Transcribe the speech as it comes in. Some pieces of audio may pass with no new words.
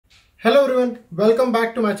Hello everyone, welcome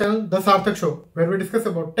back to my channel, The Sarthak Show, where we discuss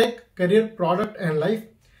about tech, career, product and life.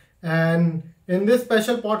 And in this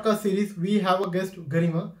special podcast series, we have a guest,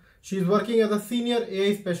 𝐏𝐚𝐲. She is working as a senior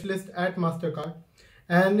AI specialist at MasterCard.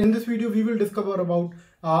 And in this video, we will discover about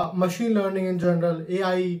machine learning in general,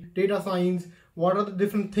 AI, data science, what are the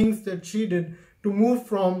different things that she did to move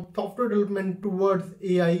from software development towards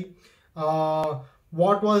AI.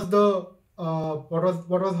 What was her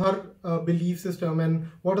belief system, and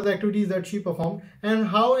what are the activities that she performed, and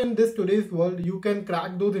how in this today's world you can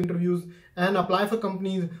crack those interviews and apply for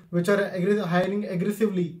companies which are hiring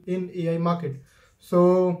aggressively in AI market.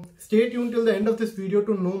 So stay tuned till the end of this video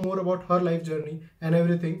to know more about her life journey and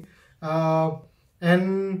everything.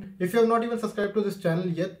 And if you have not even subscribed to this channel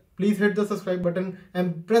yet, please hit the subscribe button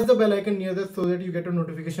and press the bell icon near this so that you get a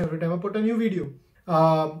notification every time I put a new video.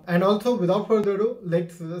 And also, without further ado,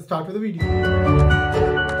 let's start with the video.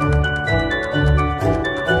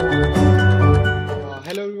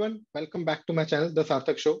 Hello everyone, welcome back to my channel, The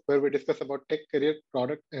Sarthak Show, where we discuss about tech, career,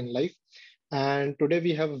 product and life. And today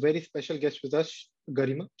we have a very special guest with us,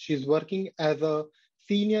 𝐏𝐚𝐲. She's working as a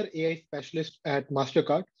senior AI specialist at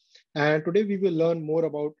MasterCard. And today we will learn more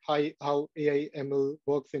about how AI ML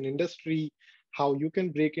works in industry, how you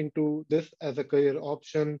can break into this as a career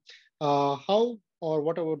option,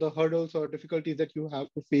 what are the hurdles or difficulties that you have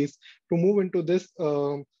to face to move into this,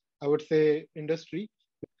 I would say, industry.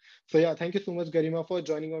 So yeah, thank you so much, 𝐏𝐚𝐲, for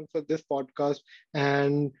joining on for this podcast,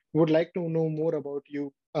 and would like to know more about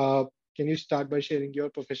you. Can you start by sharing your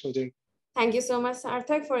professional journey? Thank you so much,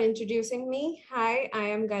 Sarthak, for introducing me. Hi, I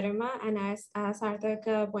am 𝐏𝐚𝐲, and as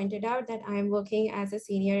Sarthak pointed out, that I am working as a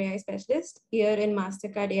senior AI specialist here in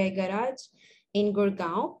MasterCard AI Garage in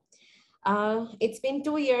Gurgaon. It's been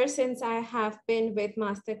 2 years since I have been with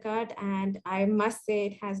MasterCard, and I must say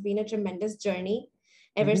it has been a tremendous journey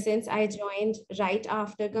ever since I joined right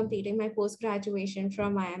after completing my post-graduation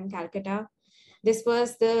from IIM Calcutta. This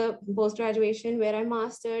was the post-graduation where I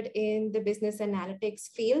mastered in the business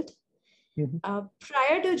analytics field.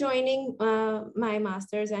 Prior to joining my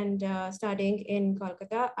master's and studying in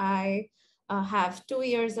Kolkata, I have 2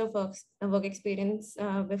 years of work experience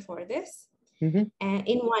before this. And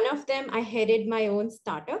in one of them, I headed my own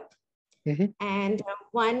startup, and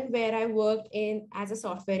one where I worked as a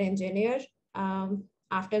software engineer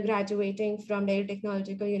after graduating from Delhi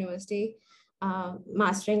Technological University,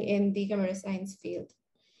 mastering in the computer science field.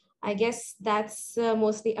 I guess that's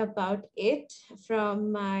mostly about it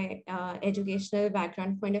from my educational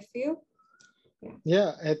background point of view.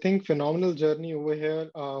 Yeah, I think phenomenal journey over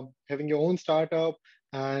here, having your own startup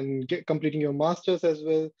and completing your master's as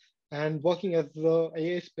well, and working as the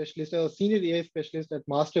AI specialist, a senior AI specialist at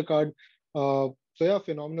MasterCard. So yeah,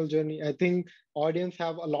 phenomenal journey. I think audience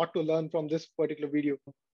have a lot to learn from this particular video.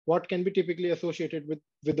 What can be typically associated with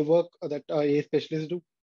the work that AI specialists do?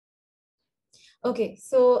 Okay,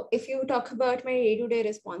 so if you talk about my day-to-day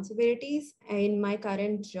responsibilities in my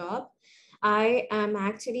current job, I am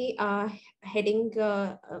actually heading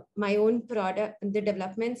my own product, the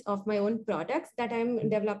developments of my own products that I'm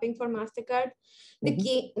developing for MasterCard.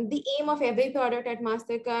 The aim of every product at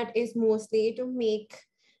MasterCard is mostly to make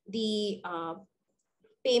the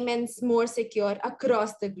payments more secure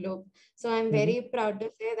across the globe. So I'm very proud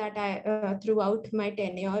to say that I, throughout my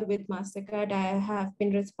tenure with MasterCard, I have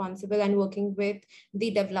been responsible and working with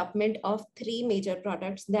the development of 3 major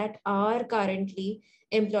products that are currently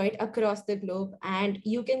employed across the globe. And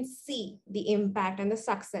you can see the impact and the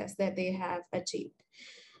success that they have achieved.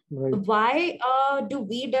 Right. Why do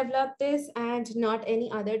we develop this and not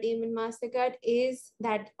any other team in MasterCard is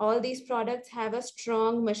that all these products have a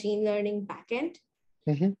strong machine learning backend.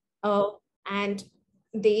 And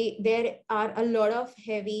there are a lot of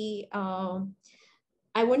heavy,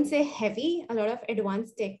 I wouldn't say heavy, a lot of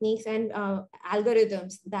advanced techniques and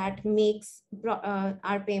algorithms that makes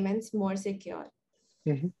our payments more secure.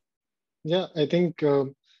 Yeah, I think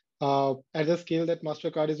at the scale that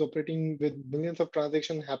MasterCard is operating with millions of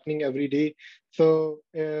transactions happening every day, so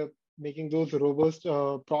making those robust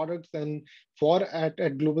products and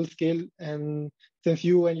at global scale, and since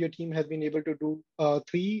you and your team has been able to do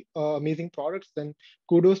 3 amazing products, then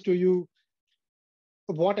kudos to you.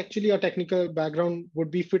 What actually a technical background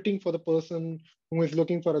would be fitting for the person who is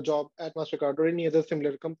looking for a job at MasterCard or any other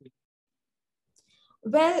similar company?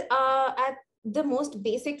 Well, at the most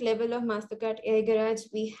basic level of MasterCard AI Garage,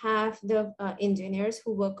 we have the engineers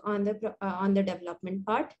who work on the development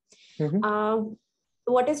part.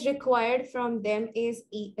 What is required from them is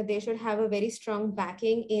they should have a very strong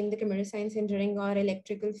backing in the computer science engineering or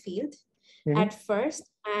electrical field at first,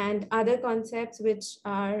 and other concepts which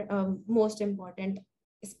are most important,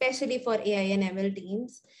 especially for AI and ML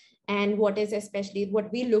teams, And what is especially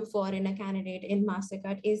what we look for in a candidate in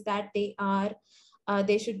MasterCard is that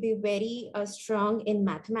they should be very strong in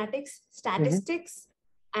mathematics, statistics,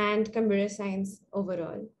 and computer science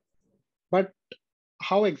overall. But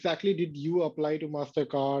how exactly did you apply to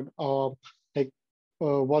MasterCard? Like,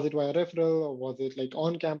 was it via referral, or was it like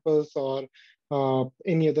on campus, or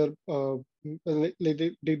any other?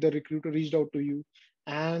 Did the recruiter reached out to you?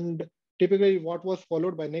 And typically, what was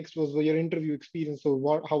followed by next was your interview experience. So,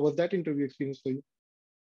 how was that interview experience for you?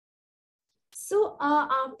 So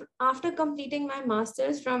after completing my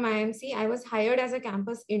master's from IMC, I was hired as a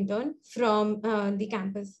campus intern from the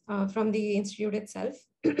campus, from the institute itself.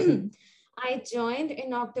 I joined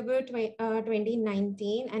in October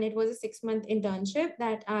 2019, and it was a 6-month internship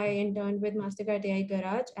that I interned with MasterCard AI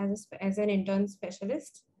Garage as an intern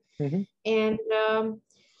specialist. And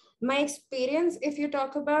my experience, if you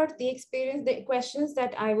talk about the experience, the questions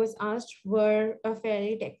that I was asked were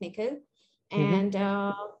fairly technical. And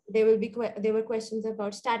there were questions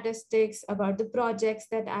about statistics, about the projects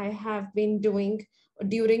that I have been doing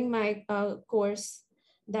during my course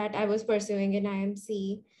that I was pursuing in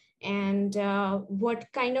IMC, and what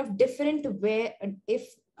kind of different way, if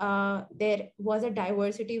there was a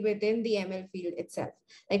diversity within the ML field itself.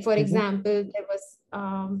 Like, for example, there was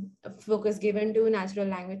a focus given to natural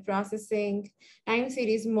language processing, time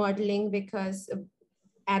series modeling, because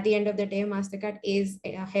at the end of the day, MasterCard is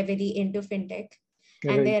heavily into fintech,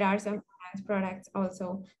 and there are some finance products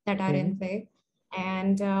also that are in play.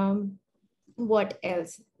 And what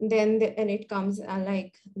else? Then it comes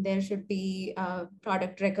like there should be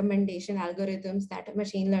product recommendation algorithms that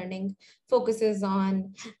machine learning focuses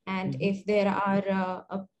on, and if there are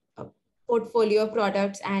a portfolio of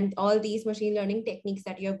products and all these machine learning techniques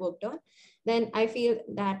that you have worked on, then I feel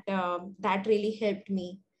that that really helped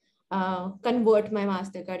me convert my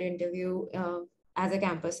MasterCard interview as a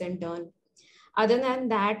campus intern. Other than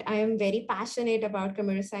that, I am very passionate about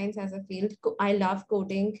computer science as a field. I love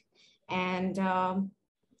coding, and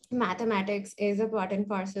mathematics is a part and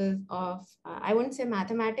parcel of, I wouldn't say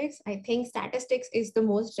mathematics. I think statistics is the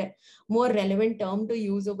more relevant term to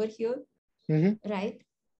use over here, right?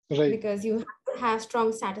 Because you have to have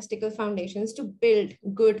strong statistical foundations to build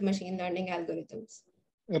good machine learning algorithms.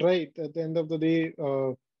 Right. At the end of the day,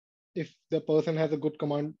 if the person has a good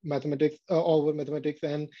command mathematics over mathematics,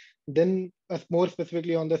 and then more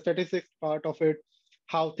specifically on the statistics part of it,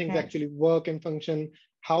 how things actually work and function,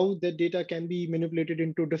 how the data can be manipulated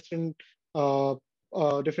into different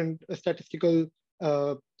statistical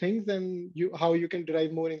things, and how you can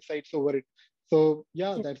derive more insights over it. So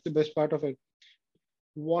yeah, that's the best part of it.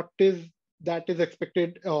 What is that is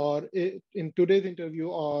expected or in today's interview,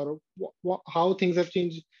 or how things have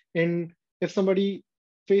changed in if somebody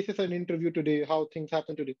faces an interview today, how things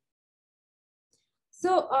happen today?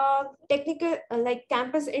 So technical, like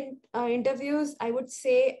campus interviews, I would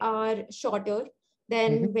say are shorter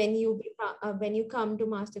than when you come to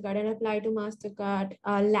MasterCard and apply to MasterCard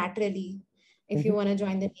laterally. If you want to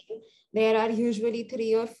join the team, there are usually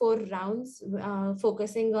 3 or 4 rounds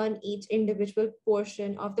focusing on each individual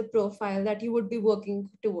portion of the profile that you would be working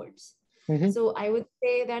towards. So I would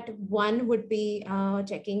say that one would be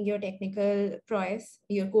checking your technical prowess,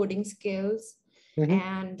 your coding skills,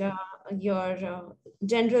 and your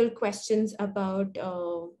general questions about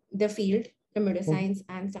the field, computer science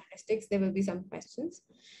and statistics. There will be some questions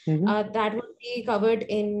that would be covered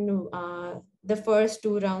in the first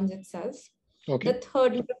 2 rounds itself. The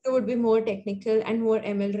third interview would be more technical and more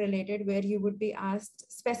ML related, where you would be asked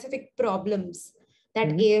specific problems that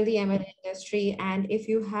ail the ML industry. And if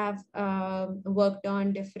you have worked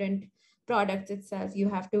on different products itself, you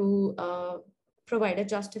have to provide a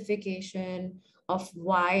justification of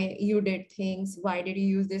why you did things, why did you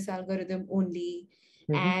use this algorithm only,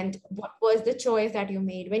 and what was the choice that you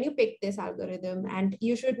made when you picked this algorithm. And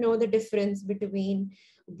you should know the difference between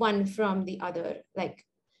one from the other. Like,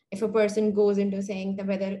 if a person goes into saying that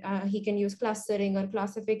whether he can use clustering or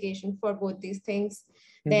classification for both these things,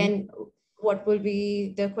 then what will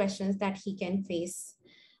be the questions that he can face?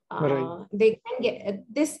 They can get,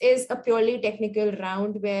 this is a purely technical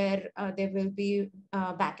round where there will be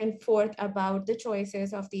back and forth about the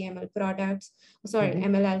choices of the ML products,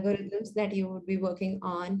 ML algorithms that you would be working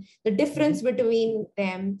on, the difference between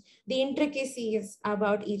them, the intricacies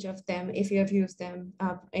about each of them, if you have used them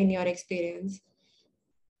in your experience.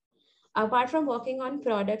 Apart from working on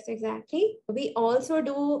products exactly, we also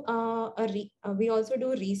do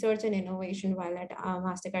research and innovation while at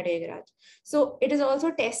MasterCard AI Garage. So it is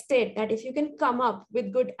also tested that if you can come up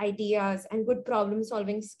with good ideas and good problem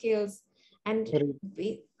solving skills, and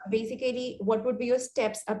basically what would be your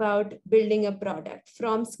steps about building a product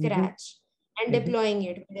from scratch and deploying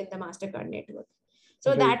it within the MasterCard network.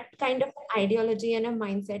 So that kind of ideology and a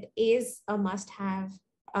mindset is a must-have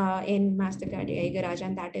in MasterCard AI Garage,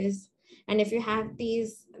 and if you have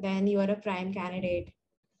these, then you are a prime candidate.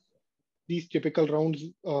 These typical rounds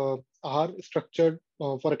are structured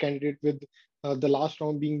for a candidate with the last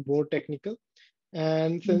round being more technical.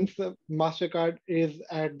 And since MasterCard is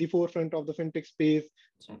at the forefront of the fintech space,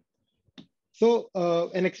 so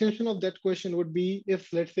an extension of that question would be,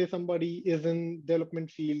 if let's say somebody is in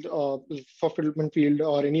development field or software development field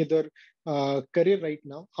or any other career right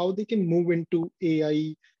now, how they can move into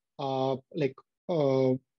AI, what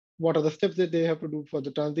are the steps that they have to do for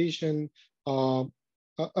the transition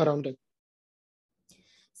around it?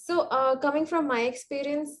 So coming from my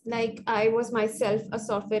experience, like I was myself a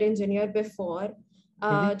software engineer before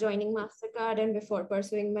joining MasterCard and before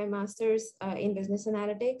pursuing my master's in business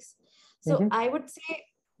analytics. So I would say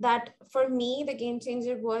that for me, the game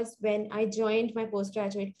changer was when I joined my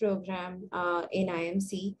postgraduate program in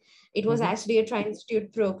IMC. It was actually a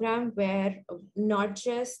Tri-Institute program where not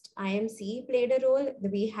just IMC played a role.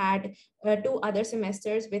 We had 2 other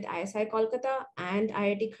semesters with ISI Kolkata and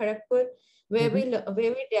IIT Kharagpur, where we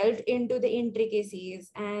delved into the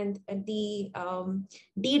intricacies and the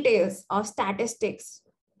details of statistics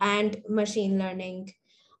and machine learning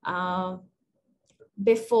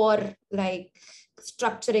before like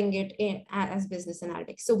structuring it in as business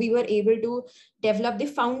analytics. So we were able to develop the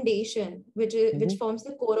foundation, which forms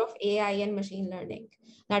the core of AI and machine learning.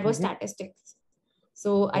 That was statistics.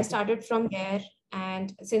 So I started from there.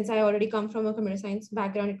 And since I already come from a computer science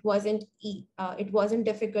background, it wasn't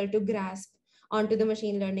difficult to grasp onto the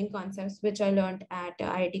machine learning concepts, which I learned at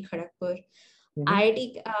IIT Kharagpur.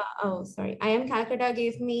 IIM Calcutta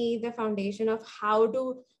gave me the foundation of how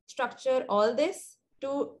to structure all this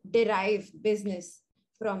to derive business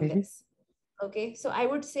from this. Okay, so I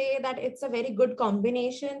would say that it's a very good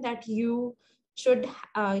combination that you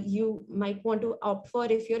might want to opt for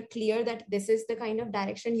if you're clear that this is the kind of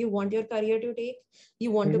direction you want your career to take. You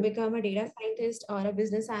want to become a data scientist or a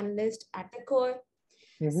business analyst at the core.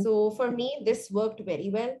 So for me, this worked very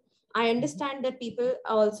well. I understand that people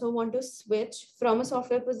also want to switch from a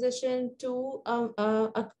software position to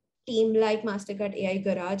a team like MasterCard AI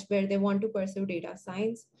Garage, where they want to pursue data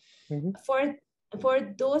science. For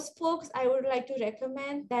those folks, I would like to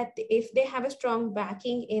recommend that if they have a strong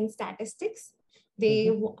backing in statistics,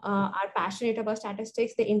 they are passionate about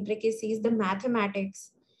statistics, the intricacies, the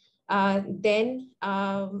mathematics, then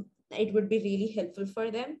it would be really helpful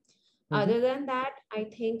for them. Other than that, I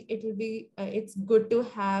think it will be, it's good to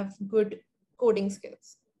have good coding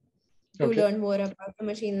skills to learn more about the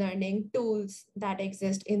machine learning tools that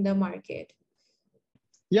exist in the market.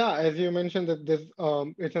 Yeah, as you mentioned that this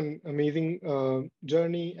it's an amazing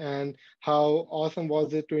journey, and how awesome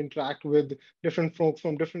was it to interact with different folks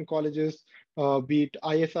from different colleges, be it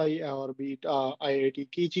ISI or be it IIT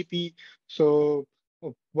KGP. So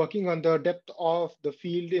working on the depth of the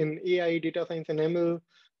field in AI, data science, and ML,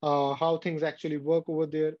 how things actually work over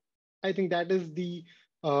there. I think that is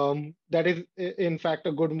in fact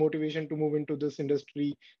a good motivation to move into this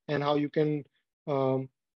industry and how you can grow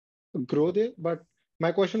there. But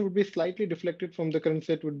my question would be slightly deflected from the current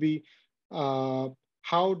set would be,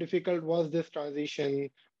 how difficult was this transition?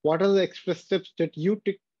 What are the extra steps that you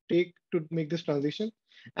take to make this transition?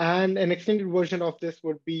 And an extended version of this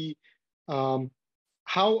would be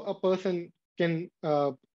how a person can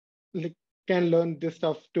learn this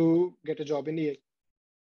stuff to get a job in AI.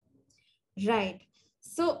 Right.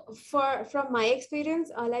 So from my experience,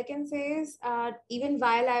 all I can say is even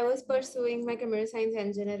while I was pursuing my computer science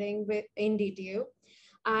engineering in DTU,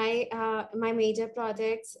 my major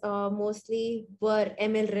projects mostly were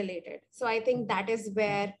ML related. So I think that is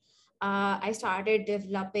where I started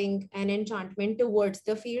developing an enchantment towards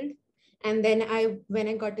the field. And then when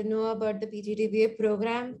I got to know about the PGDBA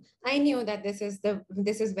program, I knew that this is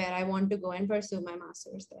where I want to go and pursue my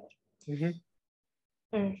master's there.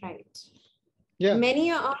 Right. Yeah.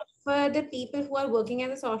 Many of the people who are working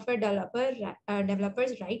as a software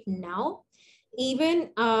developers right now,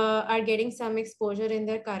 even are getting some exposure in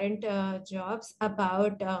their current jobs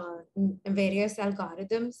about various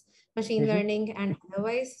algorithms, machine learning and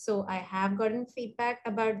otherwise. So I have gotten feedback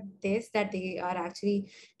about this, that they are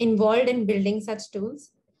actually involved in building such tools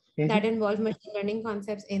that involve machine learning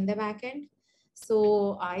concepts in the backend.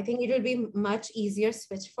 So I think it will be much easier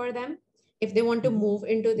switch for them if they want to move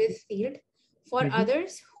into this field. For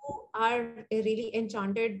others who are really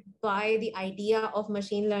enchanted by the idea of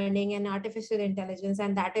machine learning and artificial intelligence,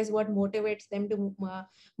 and that is what motivates them to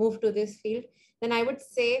move to this field, then I would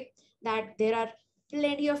say that there are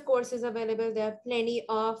plenty of courses available. There are plenty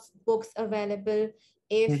of books available.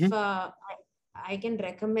 If I can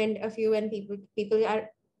recommend a few, and people are,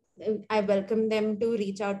 I welcome them to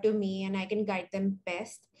reach out to me, and I can guide them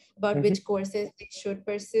best about which courses they should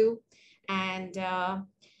pursue. And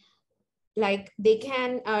like they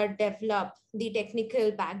can develop the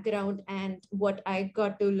technical background and what I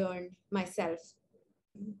got to learn myself.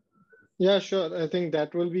 Yeah, sure. I think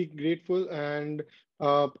that will be grateful. And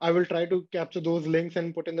I will try to capture those links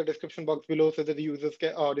and put in the description box below so that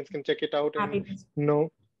the audience can check it out and Happy to. know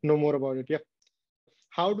more about it. Yeah.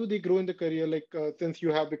 How do they grow in the career? Like since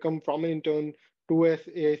you have become from an intern to as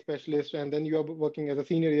AI specialist, and then you are working as a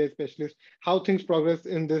senior AI specialist, how things progress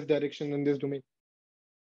in this direction, in this domain?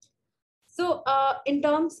 So in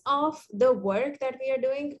terms of the work that we are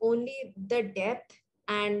doing, only the depth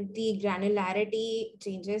and the granularity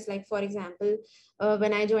changes. Like for example,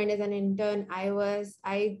 when I joined as an intern,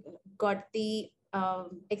 I got the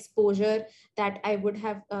exposure that I would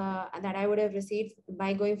have received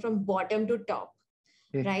by going from bottom to top.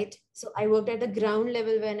 Right. So I worked at the ground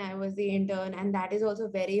level when I was the intern, and that is also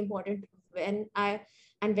very important. When I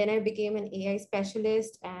became an AI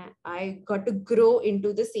specialist, I got to grow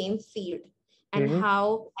into the same field, and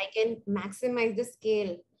how I can maximize the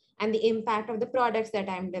scale and the impact of the products that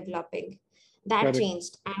I'm developing. That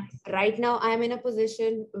changed. And right now I'm in a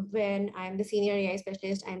position when I'm the senior AI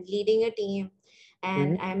specialist, I'm leading a team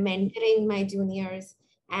and I'm mentoring my juniors.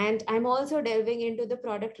 And I'm also delving into the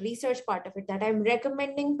product research part of it, that I'm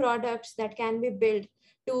recommending products that can be built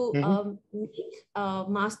to make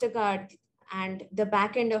MasterCard and the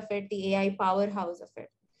back end of it, the AI powerhouse of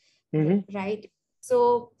it, right?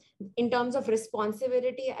 So in terms of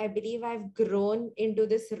responsibility, I believe I've grown into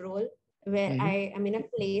this role where I am in a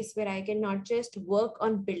place where I can not just work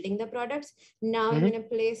on building the products. Now I'm in a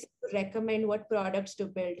place to recommend what products to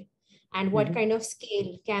build and what kind of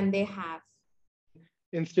scale can they have.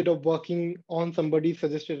 Instead of working on somebody's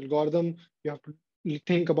suggested algorithm, you have to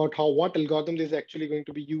think about what algorithm is actually going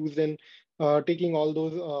to be used, and taking all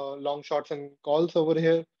those long shots and calls over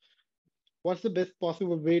here. What's the best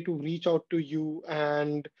possible way to reach out to you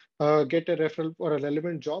and get a referral for a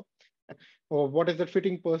relevant job? Or what is the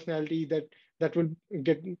fitting personality that will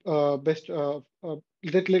get best they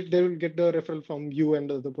will get the referral from you and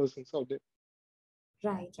the other persons out there?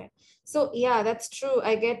 Right. So yeah, that's true.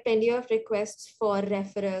 I get plenty of requests for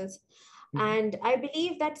referrals. And I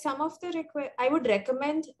believe that some of the I would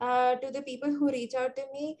recommend to the people who reach out to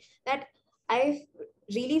me that I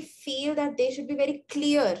really feel that they should be very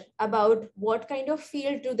clear about what kind of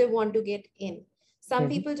field do they want to get in. Some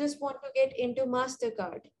people just want to get into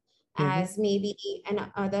MasterCard as maybe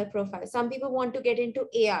an other profile. Some people want to get into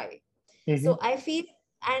AI. So I feel,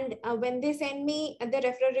 and when they send me the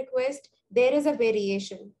referral request, there is a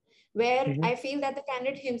variation where I feel that the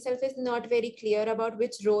candidate himself is not very clear about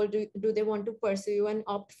which role do they want to pursue and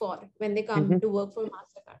opt for when they come to work for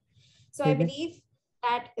MasterCard. So I believe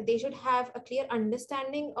that they should have a clear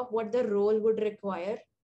understanding of what the role would require,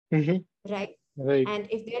 right? And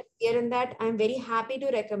if they're clear in that, I'm very happy to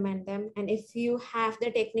recommend them. And if you have the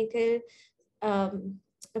technical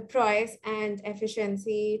prowess and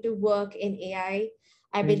efficiency to work in AI,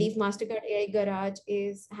 I believe MasterCard AI Garage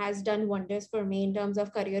has done wonders for me in terms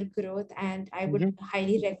of career growth, and I would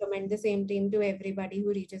highly recommend the same team to everybody who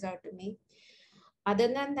reaches out to me. Other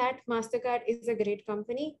than that, MasterCard is a great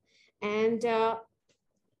company, and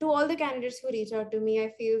to all the candidates who reach out to me, I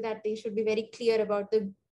feel that they should be very clear about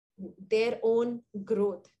their own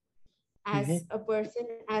growth as a person,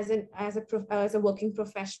 as a working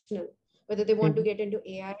professional, whether they want to get into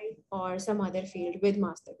AI or some other field with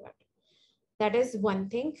MasterCard. That is one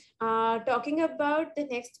thing. Talking about the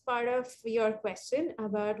next part of your question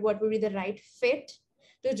about what would be the right fit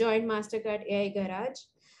to join MasterCard AI Garage.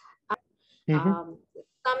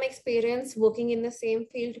 Some experience working in the same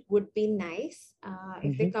field would be nice.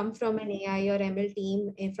 If they come from an AI or ML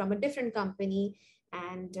team from a different company,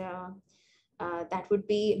 and that would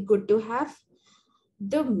be good to have.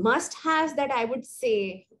 The must-haves that I would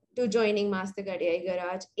say to joining MasterCard AI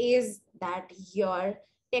Garage is that your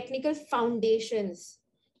technical foundations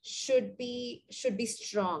should be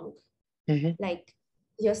strong. Like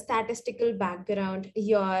your statistical background,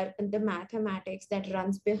 the mathematics that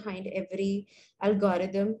runs behind every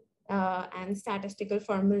algorithm and statistical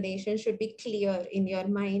formulation should be clear in your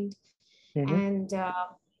mind. And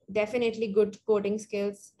definitely good coding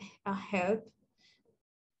skills help.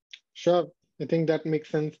 Sure, I think that makes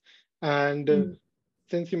sense. And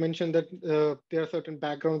since you mentioned that there are certain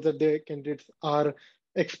backgrounds that the candidates are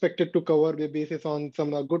expected to cover the basis on,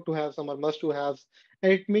 some are good to have, some are must to haves,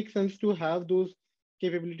 and it makes sense to have those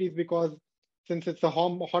capabilities because since it's a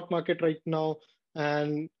hot market right now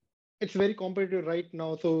and it's very competitive right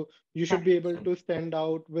now, so you should be able to stand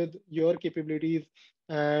out with your capabilities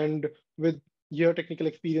and with your technical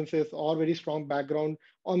experiences or very strong background,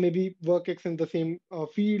 or maybe work in the same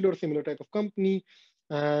field or similar type of company.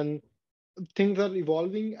 And things are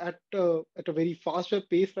evolving at a very faster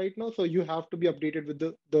pace right now, so you have to be updated with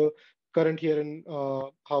the current here and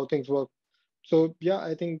how things work. So yeah,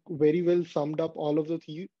 I think very well summed up all of the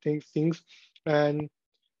things. And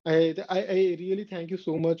I really thank you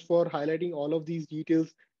so much for highlighting all of these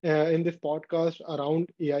details in this podcast around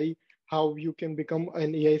AI, how you can become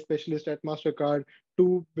an AI specialist at MasterCard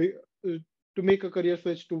to be, uh, to make a career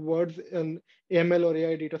switch towards an ML or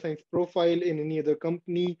AI data science profile in any other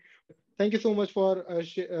company. Thank you so much for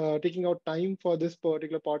taking out time for this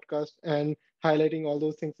particular podcast and highlighting all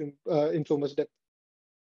those things in so much depth.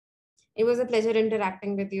 It was a pleasure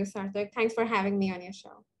interacting with you, Sarthak. Thanks for having me on your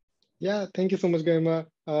show. Yeah, thank you so much, Garima.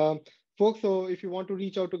 Folks, so if you want to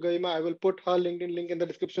reach out to Garima, I will put her LinkedIn link in the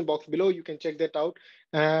description box below. You can check that out.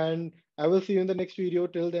 And I will see you in the next video.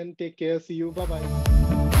 Till then, take care. See you. Bye bye.